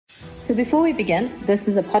So before we begin, this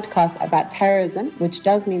is a podcast about terrorism, which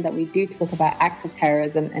does mean that we do talk about acts of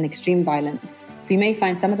terrorism and extreme violence. So you may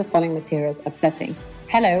find some of the following materials upsetting.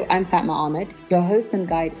 Hello, I'm Fatma Ahmed, your host and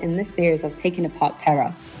guide in this series of Taking Apart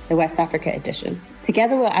Terror, the West Africa edition.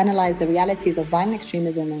 Together we'll analyse the realities of violent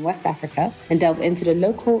extremism in West Africa and delve into the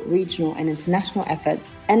local, regional and international efforts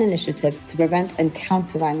and initiatives to prevent and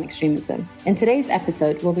counter violent extremism. In today's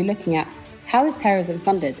episode, we'll be looking at how is terrorism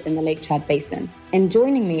funded in the Lake Chad Basin? And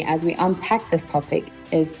joining me as we unpack this topic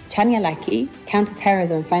is Chania Laki,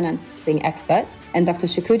 counter-terrorism financing expert, and Dr.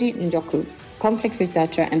 Chukwudi Njoku, conflict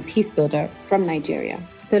researcher and peace builder from Nigeria.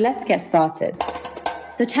 So let's get started.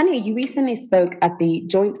 So Chania, you recently spoke at the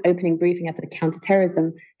joint opening briefing at the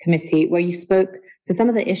Counter-Terrorism Committee, where you spoke to some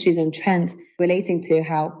of the issues and trends relating to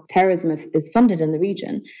how terrorism is funded in the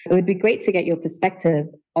region. It would be great to get your perspective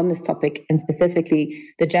on this topic and specifically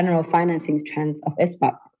the general financing trends of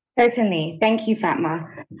ISWAP. Certainly. Thank you, Fatma.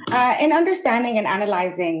 In understanding and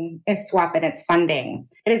analyzing ISWAP and its funding,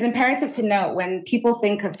 it is imperative to note when people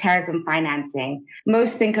think of terrorism financing,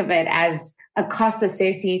 most think of it as a cost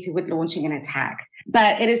associated with launching an attack.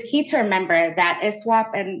 But it is key to remember that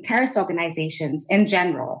ISWAP and terrorist organizations in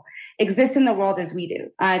general exist in the world as we do.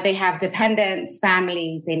 They have dependents,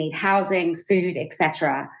 families, they need housing, food,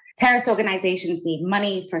 etc. Terrorist organizations need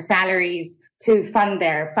money for salaries to fund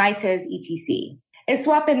their fighters, etc.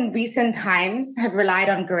 ISWAP in recent times have relied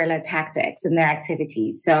on guerrilla tactics in their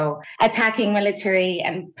activities. So attacking military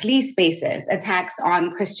and police bases, attacks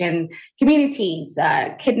on Christian communities,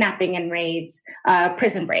 kidnapping and raids,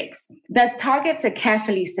 prison breaks. Thus, targets are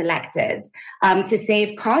carefully selected to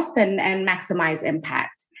save cost and maximize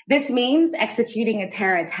impact. This means executing a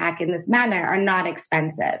terror attack in this manner are not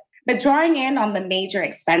expensive. But drawing in on the major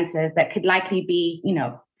expenses that could likely be,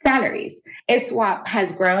 salaries, ISWAP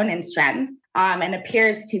has grown in strength. And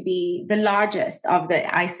appears to be the largest of the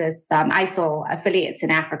ISIL affiliates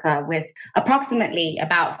in Africa, with approximately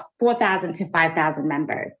about 4,000 to 5,000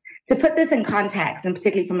 members. To put this in context, and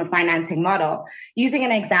particularly from a financing model, using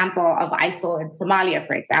an example of ISIL in Somalia,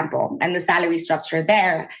 for example, and the salary structure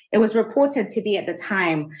there, it was reported to be at the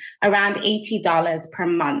time around $80 per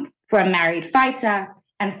month for a married fighter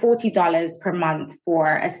and $40 per month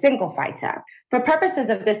for a single fighter. For purposes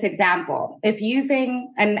of this example, if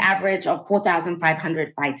using an average of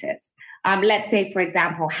 4,500 fighters, let's say, for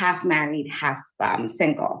example, half married, half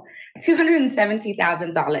single,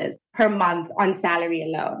 $270,000 per month on salary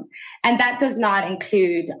alone. And that does not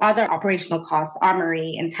include other operational costs,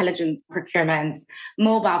 armory, intelligence procurements,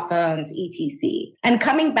 mobile phones, etc. And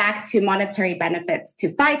coming back to monetary benefits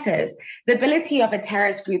to fighters, the ability of a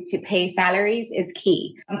terrorist group to pay salaries is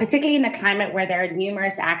key, particularly in a climate where there are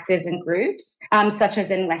numerous actors and groups, such as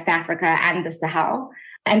in West Africa and the Sahel.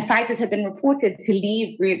 And fighters have been reported to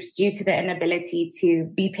leave groups due to the inability to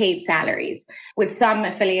be paid salaries, with some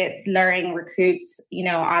affiliates luring recruits,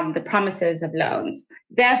 on the promises of loans.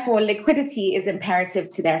 Therefore, liquidity is imperative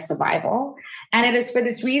to their survival. And it is for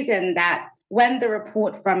this reason that when the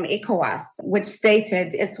report from ECOWAS, which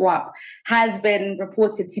stated ISWAP has been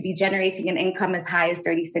reported to be generating an income as high as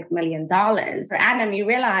 $36 million per annum, you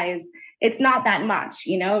realize it's not that much,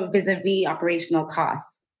 vis-a-vis operational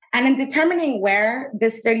costs. And in determining where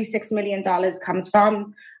this $36 million comes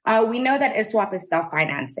from, we know that ISWAP is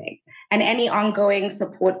self-financing. And any ongoing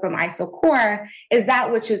support from ISIL core is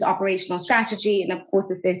that which is operational strategy and, of course,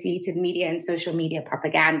 associated media and social media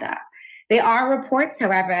propaganda. There are reports,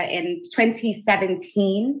 however, in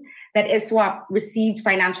 2017 that ISWAP received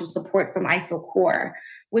financial support from ISIL core,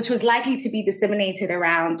 which was likely to be disseminated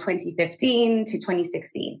around 2015 to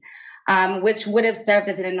 2016. Which would have served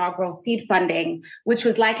as an inaugural seed funding, which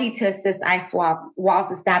was likely to assist ISWAP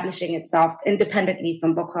whilst establishing itself independently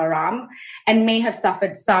from Boko Haram, and may have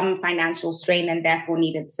suffered some financial strain and therefore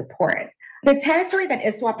needed support. The territory that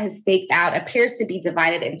ISWAP has staked out appears to be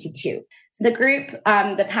divided into two. So the group,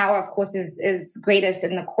 the power, of course, is greatest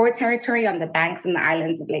in the core territory on the banks and the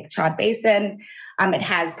islands of Lake Chad Basin. It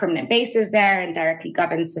has permanent bases there and directly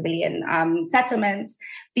governs civilian settlements.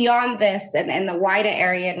 Beyond this, and in the wider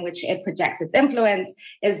area in which it projects its influence,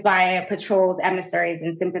 is via patrols, emissaries,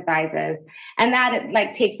 and sympathizers. And that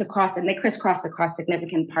it takes across, and they crisscross across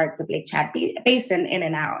significant parts of Lake Chad Basin in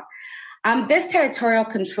and out. This territorial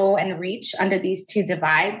control and reach under these two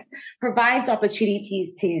divides provides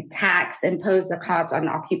opportunities to tax, impose zakats on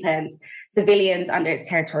occupants, civilians under its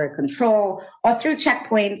territorial control, or through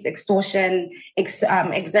checkpoints, extortion,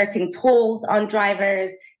 exerting tolls on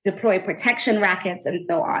drivers, deploy protection rackets, and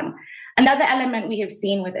so on. Another element we have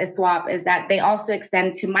seen with ISWAP is that they also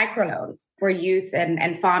extend to microloans for youth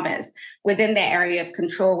and farmers within their area of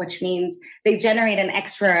control, which means they generate an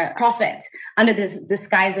extra profit under the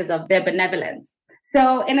disguises of their benevolence.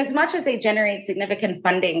 So in as much as they generate significant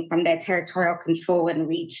funding from their territorial control and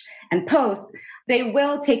reach and posts, they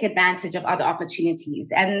will take advantage of other opportunities.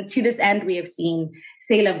 And to this end, we have seen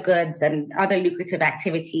sale of goods and other lucrative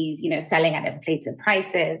activities, selling at inflated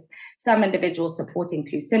prices, some individuals supporting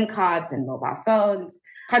through SIM cards and mobile phones,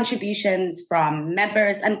 contributions from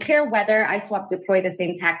members. Unclear whether ISWAP deploy the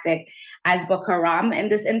same tactic as Boko Haram in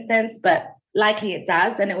this instance, but likely it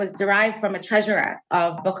does. And it was derived from a treasurer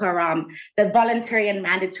of Boko Haram that voluntary and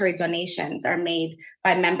mandatory donations are made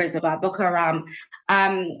by members of Boko Haram,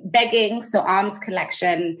 begging, so arms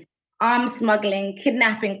collection, arms smuggling,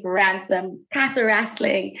 kidnapping for ransom, cattle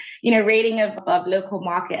wrestling, raiding of local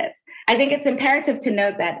markets. I think it's imperative to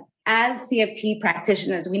note that as CFT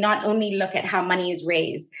practitioners, we not only look at how money is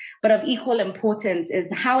raised, but of equal importance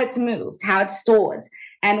is how it's moved, how it's stored,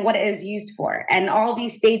 and what it is used for. And all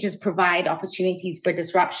these stages provide opportunities for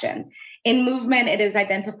disruption. In movement, it is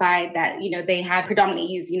identified that, they have predominantly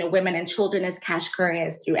used, women and children as cash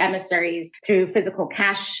couriers through emissaries, through physical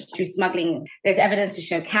cash, through smuggling. There's evidence to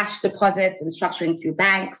show cash deposits and structuring through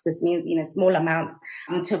banks. This means, small amounts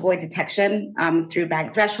to avoid detection through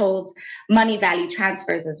bank thresholds, money value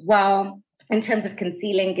transfers as well. In terms of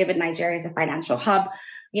concealing, given Nigeria is a financial hub,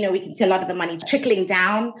 we can see a lot of the money trickling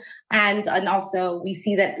down. And also we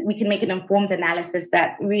see that we can make an informed analysis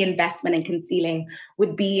that reinvestment and concealing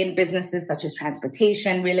would be in businesses such as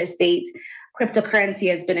transportation, real estate. Cryptocurrency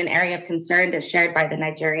has been an area of concern that's shared by the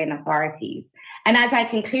Nigerian authorities. And as I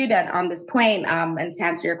conclude on this point, and to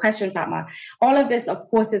answer your question, Fatma, all of this, of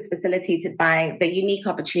course, is facilitated by the unique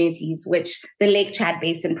opportunities which the Lake Chad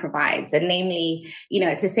Basin provides. And namely,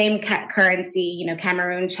 it's the same currency,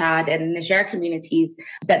 Cameroon, Chad, and Niger communities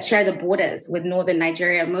that share the borders with northern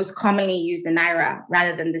Nigeria, most commonly use the Naira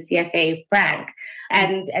rather than the CFA franc.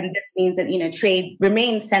 And this means that, trade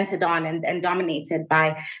remains centered on and dominated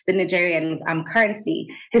by the Nigerian currency.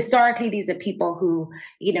 Historically, these are people who,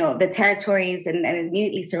 the territories and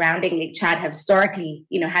immediately surrounding Lake Chad have historically,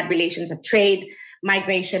 had relations of trade,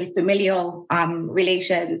 migration, familial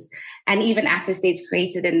relations, and even after states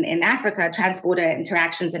created in Africa, transborder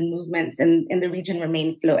interactions and movements in the region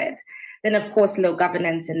remain fluid. Then, of course, low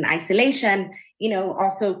governance and isolation,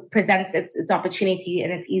 also presents its opportunity,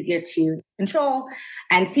 and it's easier to control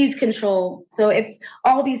and seize control. So it's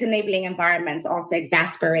all these enabling environments also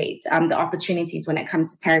exacerbate the opportunities when it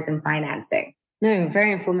comes to terrorism financing. No,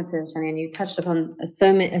 very informative, Shani, and you touched upon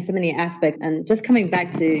so many aspects. And just coming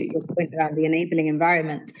back to your point around the enabling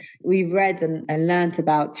environment, we've read and learned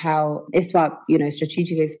about how ISWAP,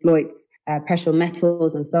 strategically exploits precious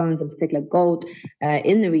metals and so on, in particular gold,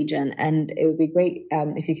 in the region. And it would be great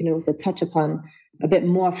if you can also touch upon a bit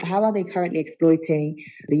more of how are they currently exploiting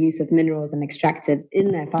the use of minerals and extractives in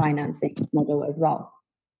their financing model as well.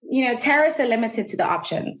 Terrorists are limited to the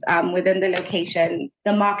options within the location,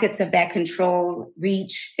 the markets of their control,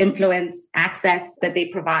 reach, influence, access that they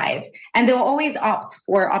provide. And they'll always opt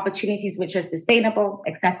for opportunities which are sustainable,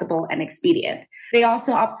 accessible, and expedient. They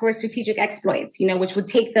also opt for strategic exploits, which would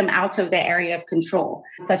take them out of their area of control,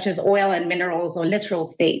 such as oil and minerals or littoral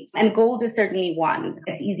states. And gold is certainly one.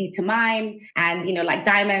 It's easy to mine, and, like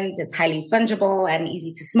diamonds, it's highly fungible and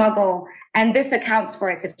easy to smuggle. And this accounts for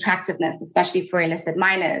its attractiveness, especially for illicit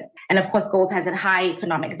miners. And of course, gold has a high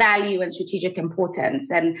economic value and strategic importance.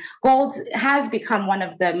 And gold has become one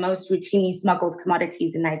of the most routinely smuggled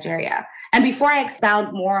commodities in Nigeria. And before I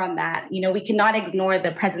expound more on that, we cannot ignore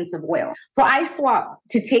the presence of oil. For ISWAP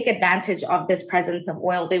to take advantage of this presence of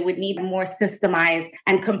oil, they would need more systemized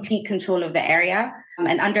and complete control of the area,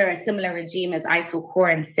 and under a similar regime as ISIL core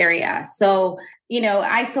in Syria. So,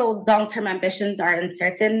 ISIL's long-term ambitions are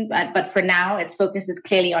uncertain, but for now, its focus is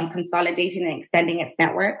clearly on consolidating and extending its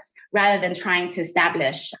networks rather than trying to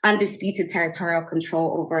establish undisputed territorial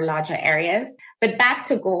control over larger areas. But back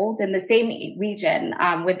to gold, in the same region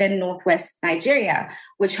within northwest Nigeria,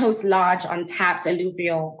 which hosts large untapped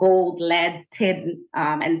alluvial gold, lead, tin,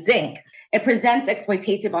 and zinc, it presents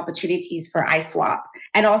exploitative opportunities for ISWAP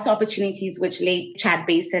and also opportunities which Lake Chad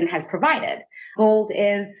Basin has provided. Gold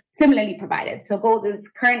is similarly provided. So gold is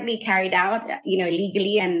currently carried out,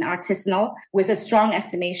 legally and artisanal, with a strong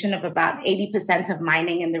estimation of about 80% of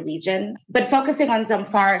mining in the region. But focusing on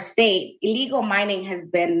Zamfara State, illegal mining has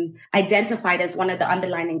been identified as one of the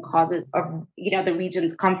underlying causes of, the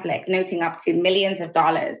region's conflict, noting up to millions of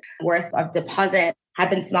dollars worth of deposit have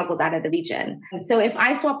been smuggled out of the region. So if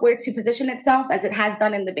ISWAP were to position itself as it has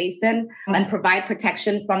done in the basin and provide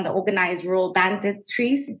protection from the organized rural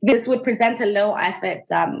banditries, this would present a low effort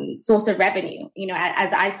source of revenue,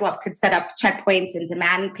 as ISWAP could set up checkpoints and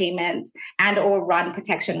demand payments and or run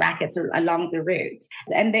protection rackets along the route.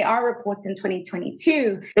 And there are reports in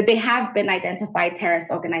 2022 that they have been identified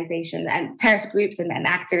terrorist organizations and terrorist groups and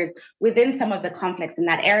actors within some of the conflicts in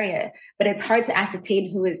that area. But it's hard to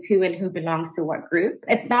ascertain who is who and who belongs to what group.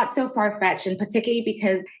 It's not so far-fetched, and particularly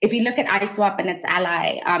because if you look at ISWAP and its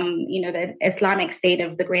ally, the Islamic State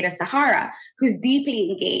of the Greater Sahara, who's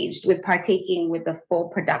deeply engaged with partaking with the full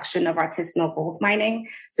production of artisanal gold mining.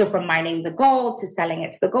 So from mining the gold to selling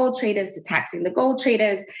it to the gold traders to taxing the gold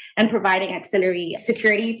traders and providing auxiliary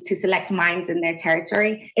security to select mines in their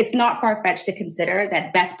territory. It's not far-fetched to consider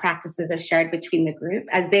that best practices are shared between the group,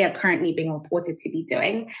 as they are currently being reported to be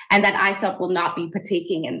doing, and that ISWAP will not be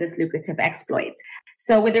partaking in this lucrative exploit.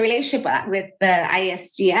 So with the relationship with the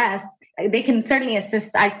ISGS, they can certainly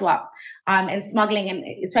assist ISWAP in smuggling, and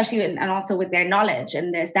especially and also with their knowledge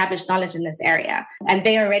and their established knowledge in this area. And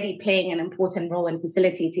they are already playing an important role in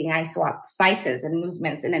facilitating ISWAP fighters and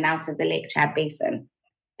movements in and out of the Lake Chad Basin.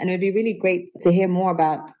 And it would be really great to hear more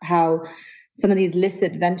about how some of these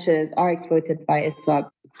illicit ventures are exploited by ISWAP.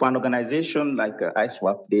 For an organization like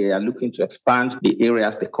ISWAP, they are looking to expand the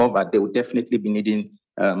areas they cover. They will definitely be needing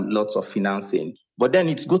lots of financing. But then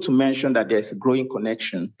it's good to mention that there's a growing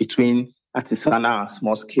connection between artisanal and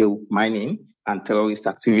small-scale mining and terrorist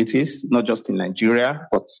activities, not just in Nigeria,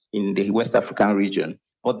 but in the West African region.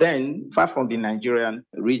 But then, far from the Nigerian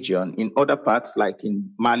region, in other parts like in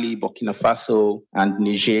Mali, Burkina Faso, and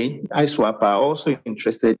Niger, ISWAP are also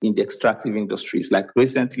interested in the extractive industries. Like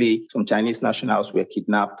recently, some Chinese nationals were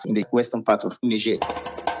kidnapped in the western part of Niger.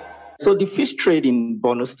 So the fish trade in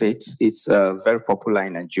Borno State is very popular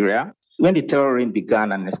in Nigeria. When the terror reign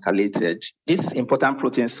began and escalated, this important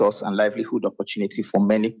protein source and livelihood opportunity for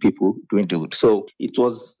many people dwindled. So it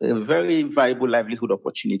was a very viable livelihood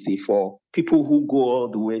opportunity for people who go all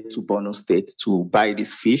the way to Borno State to buy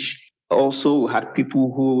this fish. Also, we had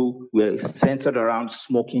people who were centered around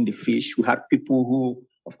smoking the fish. We had people who,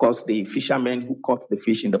 of course, the fishermen who caught the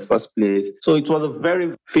fish in the first place. So it was a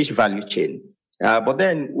very fish value chain. But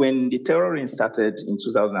then when the terror reign started in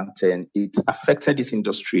 2010, it affected this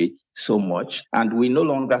industry so much. And we no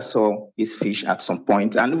longer saw this fish at some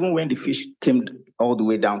point. And even when the fish came all the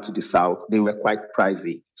way down to the south, they were quite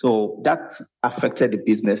pricey. So that affected the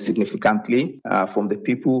business significantly, from the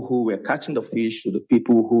people who were catching the fish to the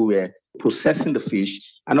people who were processing the fish,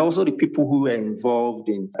 and also the people who were involved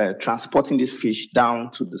in transporting this fish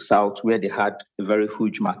down to the south where they had a very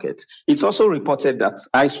huge market. It's also reported that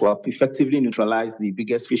ISWAP effectively neutralized the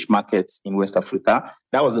biggest fish market in West Africa.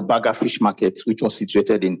 That was the Baga fish market, which was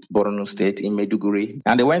situated in Borno State, in Maiduguri.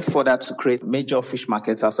 And they went further to create major fish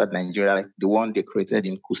markets outside Nigeria, like the one they created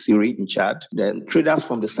in Kusiri in Chad. The traders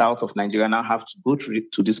from the south of Nigeria now have to go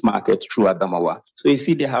to this market through Adamawa. So you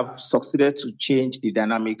see, they have succeeded to change the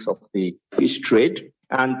dynamics of the fish trade,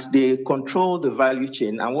 and they control the value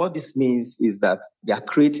chain. And what this means is that they are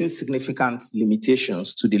creating significant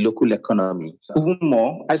limitations to the local economy. Even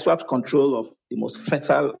more, ISWAP's control of the most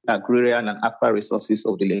fertile agrarian and aqua resources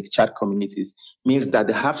of the Lake Chad communities means that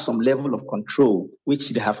they have some level of control, which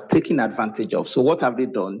they have taken advantage of. So what have they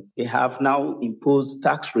done? They have now imposed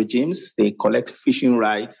tax regimes. They collect fishing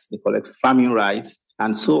rights, they collect farming rights,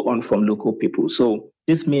 and so on from local people. So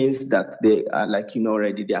this means that they are, like you know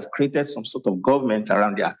already, they have created some sort of government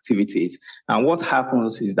around their activities. And what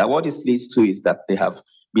happens is that what this leads to is that they have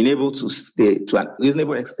been able to stay, to a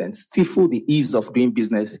reasonable extent, stifle the ease of doing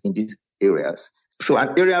business in these areas. So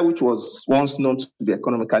an area which was once known to be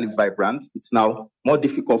economically vibrant, it's now more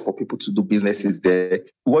difficult for people to do businesses there.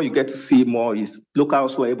 What you get to see more is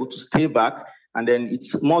locals who are able to stay back, and then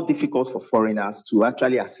it's more difficult for foreigners to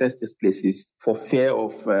actually access these places for fear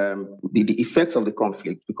of the effects of the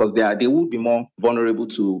conflict, because they will be more vulnerable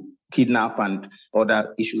to kidnap and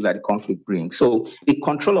other issues that the conflict brings. So the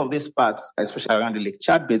control of these parts, especially around the Lake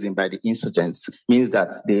Chad Basin by the insurgents, means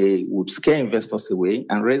that they would scare investors away,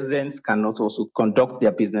 and residents cannot also conduct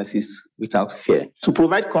their businesses without fear. To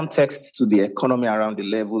provide context to the economy around the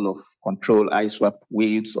level of control ISWAP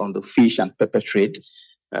wields on the fish and pepper trade,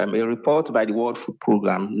 a report by the World Food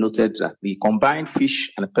Programme noted that the combined fish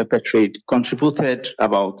and pepper trade contributed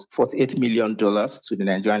about $48 million to the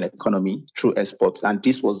Nigerian economy through exports, and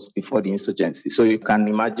this was before the insurgency. So you can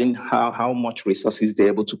imagine how much resources they're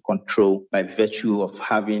able to control by virtue of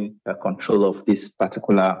having control of this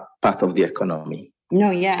particular part of the economy. No,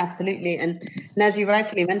 yeah, absolutely. And as you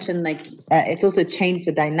rightfully mentioned, it's also changed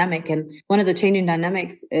the dynamic. And one of the changing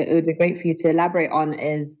dynamics it would be great for you to elaborate on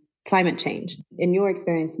is climate change. In your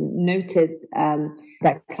experience, noted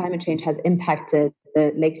that climate change has impacted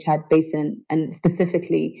the Lake Chad Basin and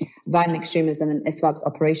specifically violent extremism and ISWAP's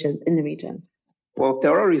operations in the region. Well,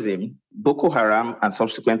 terrorism, Boko Haram and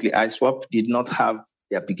subsequently ISWAP did not have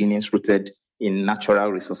their beginnings rooted in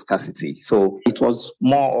natural resource scarcity. So it was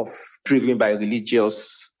more of driven by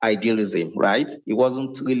religious idealism, right? It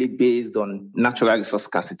wasn't really based on natural resource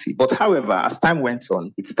scarcity. But however, as time went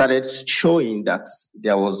on, it started showing that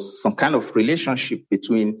there was some kind of relationship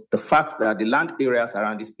between the fact that the land areas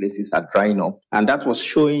around these places are drying up, and that was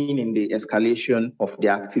showing in the escalation of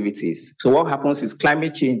their activities. So what happens is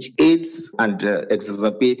climate change aids and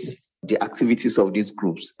exacerbates the activities of these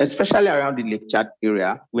groups, especially around the Lake Chad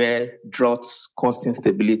area where droughts, cost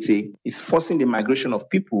instability is forcing the migration of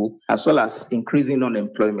people as well as increasing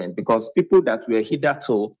unemployment, because people that were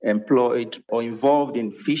hitherto employed or involved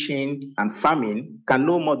in fishing and farming can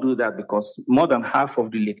no more do that because more than half of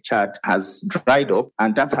the Lake Chad has dried up,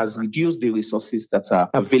 and that has reduced the resources that are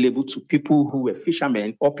available to people who were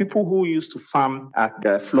fishermen or people who used to farm at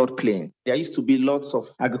the floodplain. There used to be lots of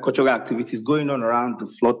agricultural activities going on around the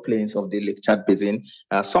floodplains of the Lake Chad Basin,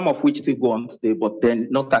 some of which still go on today, but then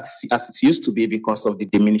not as it used to be because of the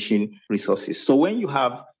diminishing resources. So when you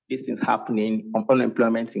have these things happening,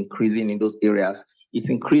 unemployment increasing in those areas, it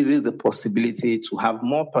increases the possibility to have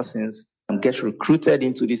more persons get recruited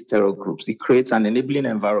into these terror groups. It creates an enabling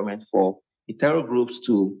environment for the terror groups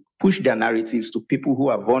to push their narratives to people who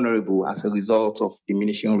are vulnerable as a result of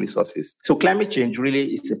diminishing resources. So climate change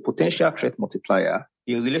really is a potential threat multiplier.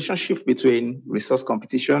 The relationship between resource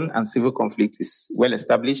competition and civil conflict is well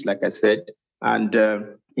established, like I said. And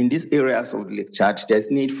in these areas of the Lake Chad,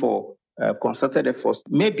 there's need for concerted efforts.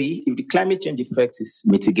 Maybe if the climate change effect is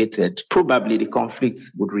mitigated, probably the conflict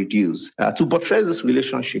would reduce. To buttress this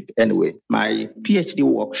relationship anyway, my PhD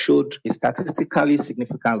work showed a statistically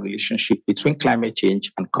significant relationship between climate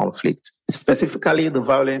change and conflict, specifically the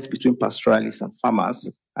violence between pastoralists and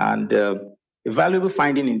farmers. And a valuable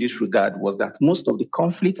finding in this regard was that most of the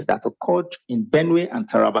conflicts that occurred in Benue and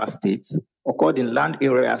Taraba states occurred in land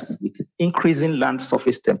areas with increasing land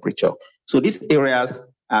surface temperature. So these areas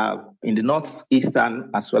in the northeastern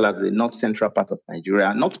as well as the north central part of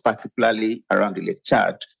Nigeria, not particularly around the Lake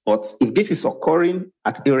Chad. But if this is occurring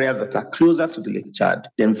at areas that are closer to the Lake Chad,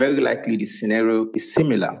 then very likely the scenario is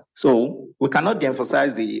similar. So we cannot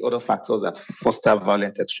de-emphasize the other factors that foster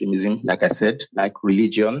violent extremism, like I said, like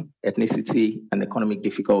religion, ethnicity, and economic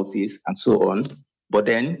difficulties, and so on. But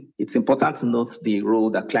then it's important to note the role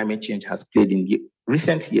that climate change has played in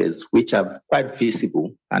recent years, which are quite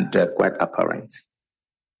visible and quite apparent.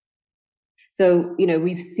 So,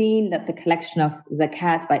 we've seen that the collection of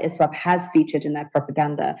zakat by ISWAP has featured in their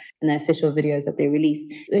propaganda and their official videos that they release.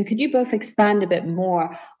 And could you both expand a bit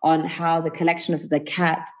more on how the collection of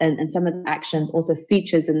zakat and some of the actions also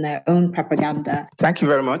features in their own propaganda? Thank you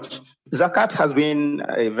very much. Zakat has been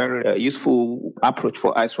a very useful approach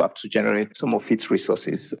for ISWAP to generate some of its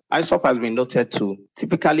resources. ISWAP has been noted to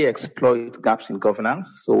typically exploit gaps in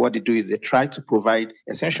governance. So what they do is they try to provide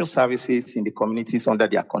essential services in the communities under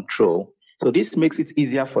their control. So this makes it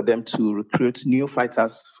easier for them to recruit new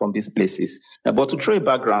fighters from these places. But to throw a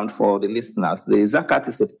background for the listeners, the zakat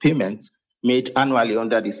is a payment made annually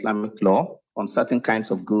under the Islamic law on certain kinds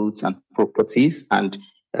of goods and properties, and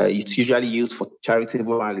it's usually used for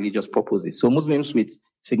charitable and religious purposes. So Muslims with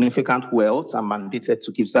significant wealth are mandated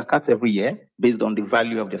to give zakat every year based on the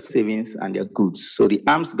value of their savings and their goods. So the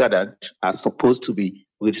alms gathered are supposed to be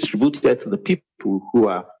redistributed to the people who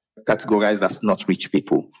are categorized as not rich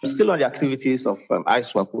people. Still on the activities of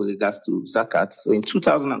ISWAP with regards to zakat. So in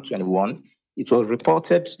 2021, it was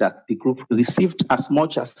reported that the group received as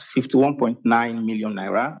much as 51.9 million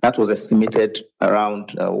naira. That was estimated around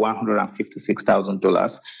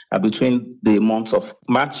 $156,000 between the months of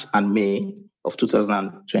March and May of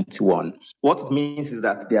 2021. What it means is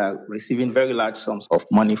that they are receiving very large sums of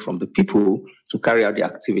money from the people to carry out the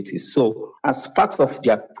activities. So as part of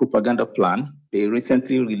their propaganda plan, they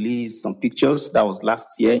recently released some pictures, that was last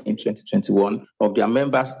year in 2021, of their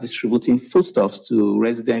members distributing foodstuffs to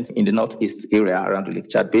residents in the northeast area around the Lake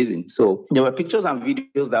Chad Basin. So there were pictures and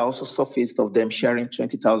videos that also surfaced of them sharing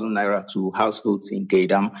 20,000 naira to households in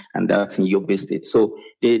Gaydam, and that's in Yobe State. So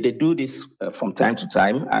they do this from time to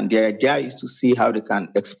time, and their idea is to see how they can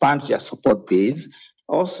expand their support base,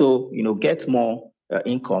 also, get more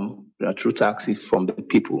income through taxes from the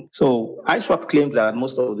people. So ISWAP claims that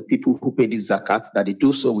most of the people who pay this zakat, that they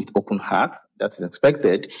do so with open heart. That's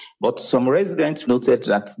expected. But some residents noted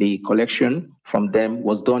that the collection from them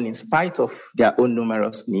was done in spite of their own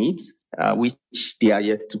numerous needs, which they are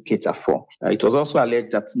yet to cater for. It was also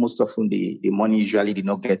alleged that most often the money usually did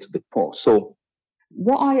not get to the poor. So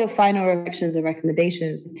what are your final reflections and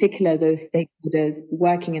recommendations, particularly those stakeholders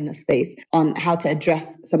working in the space, on how to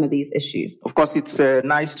address some of these issues? Of course, it's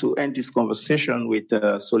nice to end this conversation with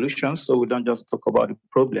solutions, so we don't just talk about the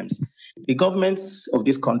problems. The governments of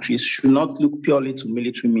these countries should not look purely to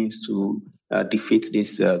military means to defeat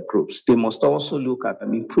these groups. They must also look at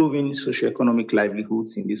improving socioeconomic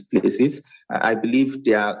livelihoods in these places. I believe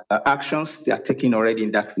there are actions they are taking already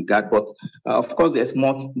in that regard, but of course, there's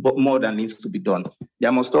more that needs to be done.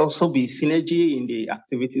 There must also be synergy in the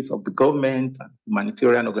activities of the government and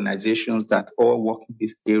humanitarian organizations that all work in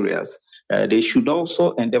these areas. They should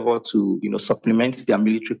also endeavor to, supplement their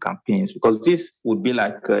military campaigns, because this would be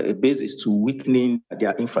like a basis to weakening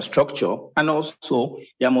their infrastructure. And also,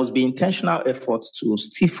 there must be intentional efforts to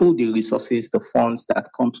stifle the resources, the funds that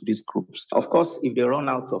come to these groups. Of course, if they run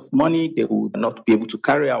out of money, they will not be able to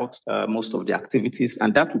carry out most of the activities,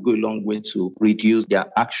 and that will go a long way to reduce their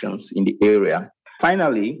actions in the area.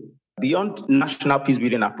 Finally, beyond national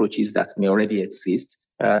peacebuilding approaches that may already exist,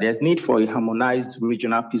 there's need for a harmonized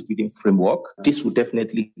regional peacebuilding framework. This will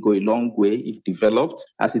definitely go a long way if developed,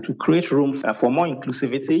 as it will create room for more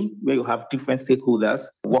inclusivity, where you have different stakeholders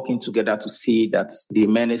working together to see that the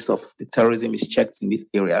menace of the terrorism is checked in these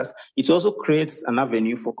areas. It also creates an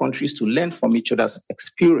avenue for countries to learn from each other's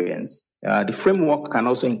experience. The framework can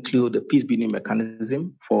also include a peacebuilding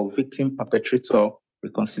mechanism for victim-perpetrator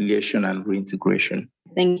reconciliation and reintegration.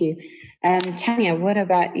 Thank you. Chania, what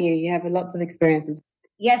about you? You have lots of experiences.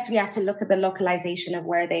 Yes, we have to look at the localization of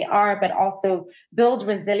where they are, but also build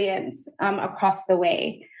resilience across the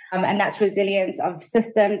way. And that's resilience of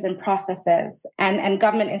systems and processes and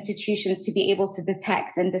government institutions to be able to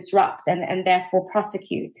detect and disrupt and therefore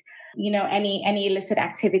prosecute, any illicit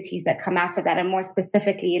activities that come out of that, and more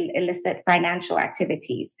specifically illicit financial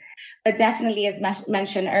activities. But definitely, as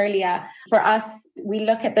mentioned earlier, for us, we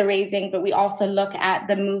look at the raising, but we also look at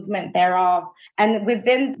the movement thereof. And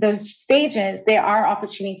within those stages, there are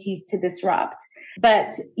opportunities to disrupt.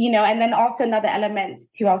 But, and then also another element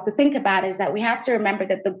to also think about is that we have to remember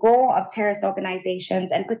that the goal of terrorist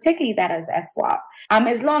organizations, and particularly that as ISWAP,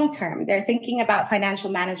 is long-term. They're thinking about financial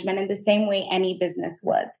management in the same way any business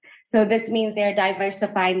would. So this means they're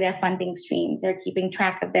diversifying their funding streams. They're keeping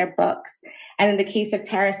track of their books. And in the case of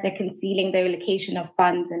terrorists, they're concealing the relocation of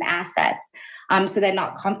funds and assets. So they're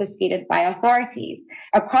not confiscated by authorities.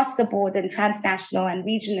 Across the board and transnational and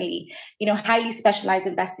regionally, highly specialized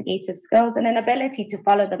investigative skills and an ability to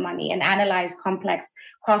follow the money and analyze complex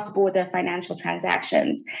cross-border financial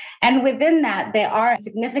transactions. And within that, there are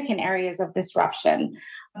significant areas of disruption.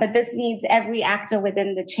 But this needs every actor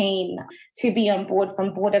within the chain to be on board,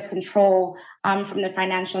 from border control, from the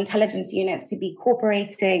financial intelligence units to be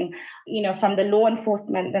cooperating, from the law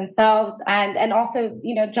enforcement themselves, and also,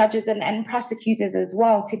 judges and prosecutors as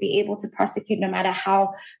well, to be able to prosecute no matter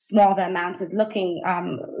how small the amount is looking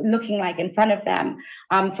like in front of them,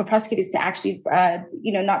 for prosecutors to actually,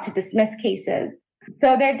 not to dismiss cases.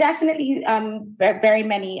 So there are definitely very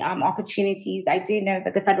many opportunities. I do know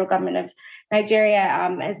that the federal government of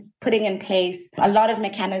Nigeria is putting in place a lot of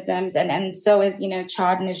mechanisms, and so is,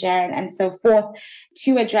 Chad, Niger, and so forth,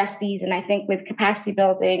 to address these. And I think with capacity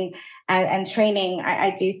building and training,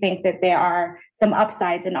 I do think that there are some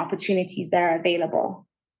upsides and opportunities that are available.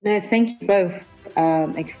 No, thank you both.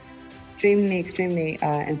 Extremely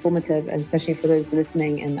informative, and especially for those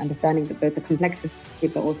listening and understanding both the complexity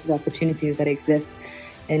but also the opportunities that exist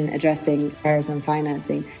in addressing terrorism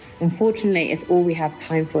financing. Unfortunately, it's all we have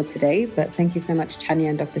time for today, but thank you so much, Chania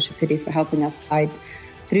and Dr. Shukudi, for helping us guide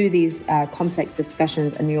through these complex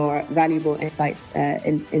discussions and your valuable insights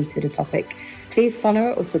into the topic. Please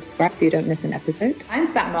follow or subscribe so you don't miss an episode. I'm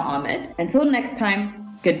Fatma Ahmed. Until next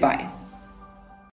time, goodbye.